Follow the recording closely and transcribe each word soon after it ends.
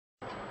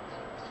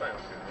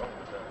something wrong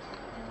with that.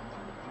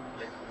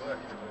 Late for work,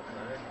 you're walking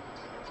early.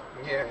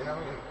 Yeah, you know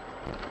what I mean?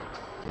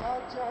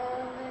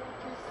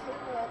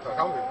 I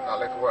can't be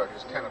late for work,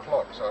 it's 10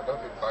 o'clock, so I don't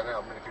think by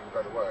now many people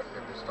go to work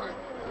at this time.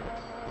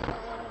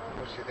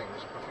 What do you think?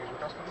 Just confusing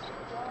customers?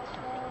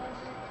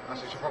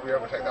 Actually, you should probably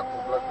overtake that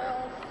poor bloke now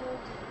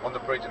on the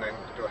bridge and then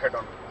do a head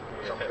on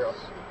with somebody else.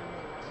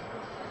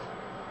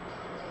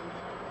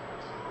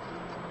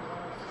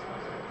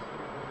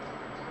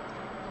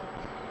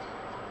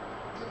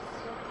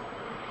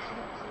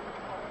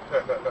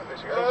 Look, there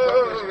she goes.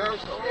 There she goes.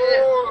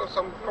 Oh,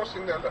 some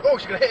crossing there. Look. Oh,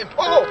 she's gonna hit him.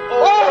 Oh!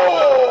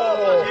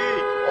 Oh!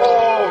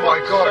 Oh my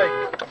god!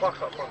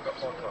 Fuck up. Oh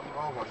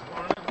my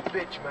god.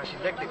 Bitch, man, she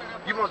legged it.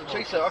 You want to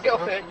chase her? I'll get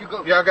off here. You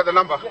go. Yeah, I'll get the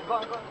number. Yeah, go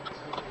on.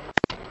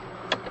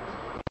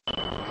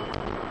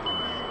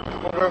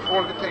 We'll go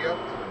forward to take her.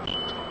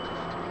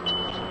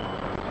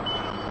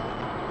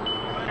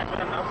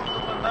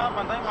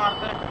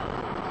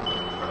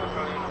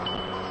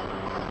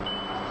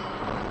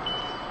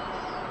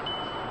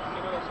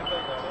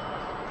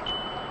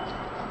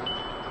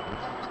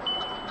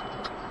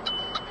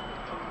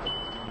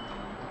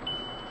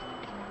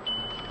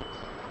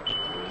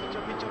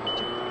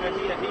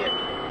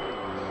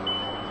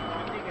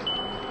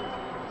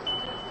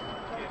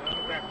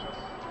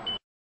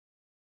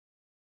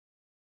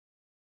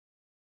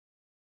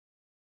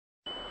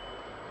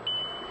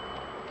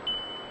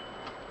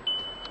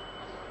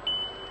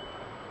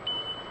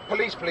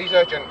 Police, please,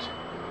 urgent.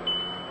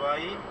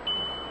 Why?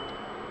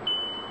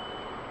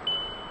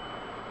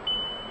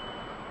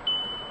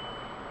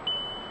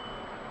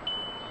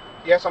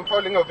 Yes, I'm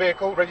following a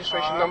vehicle,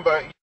 registration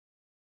number.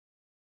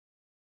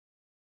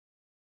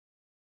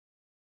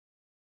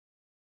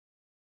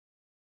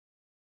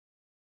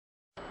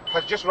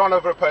 Has just run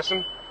over a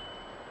person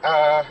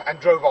and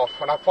drove off,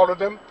 and I followed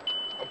them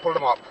and pulled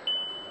them up.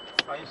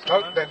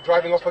 No, they're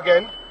driving off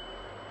again.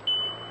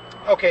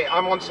 Okay,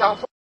 I'm on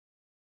South.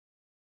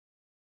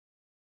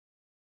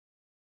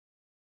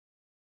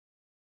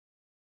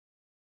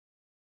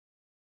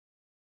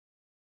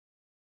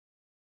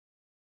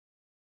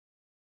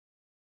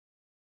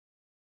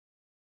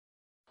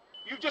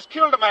 You've just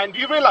killed a man. Do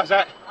you realise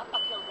that? I've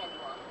not killed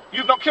anyone.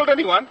 You've not killed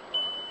anyone?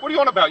 What are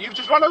you on about? You've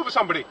just run over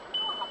somebody.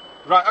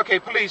 Right, okay,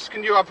 police,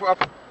 can you up?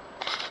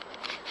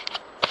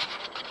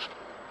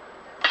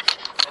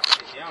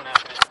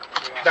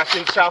 That's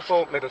in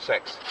Southall,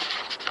 Middlesex.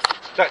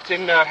 That's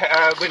in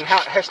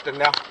Heston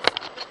now.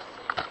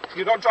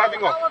 You're not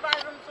driving off. How have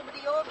I run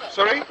somebody over?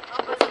 Sorry? How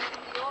have I run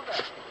somebody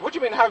over? What do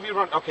you mean, have you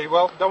run? Okay,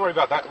 well, don't worry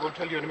about that. We'll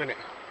tell you in a minute.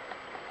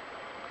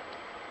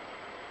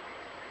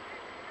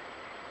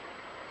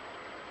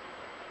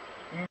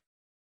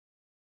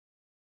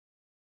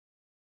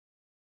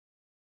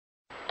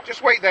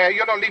 Just wait there.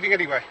 You're not leaving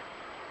anywhere.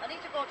 I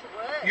need to go to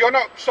work. You're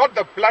not. Sod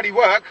the bloody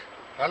work.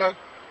 Hello?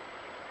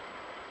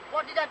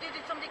 What did I do?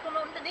 Did somebody come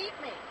underneath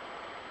me?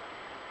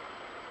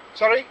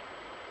 Sorry?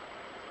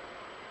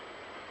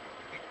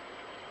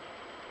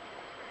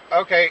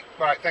 Okay,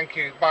 right, thank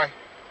you. Bye.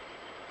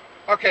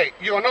 Okay,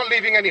 you are not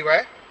leaving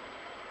anywhere.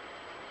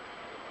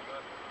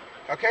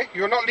 Okay,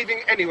 you're not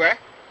leaving anywhere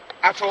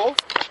at all.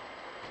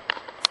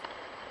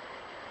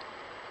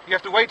 You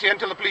have to wait here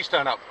until the police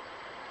turn up.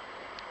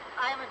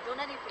 I haven't done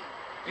anything.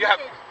 You have.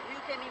 You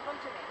came in front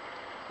of me.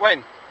 When?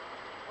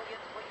 What are you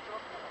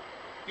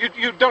talking about?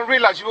 You don't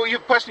realise you're the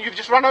person you've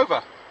just run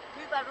over.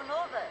 Who have I run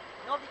over?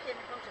 Nobody came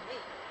in front of me.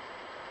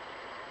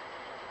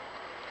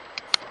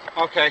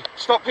 Okay,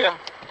 stop here.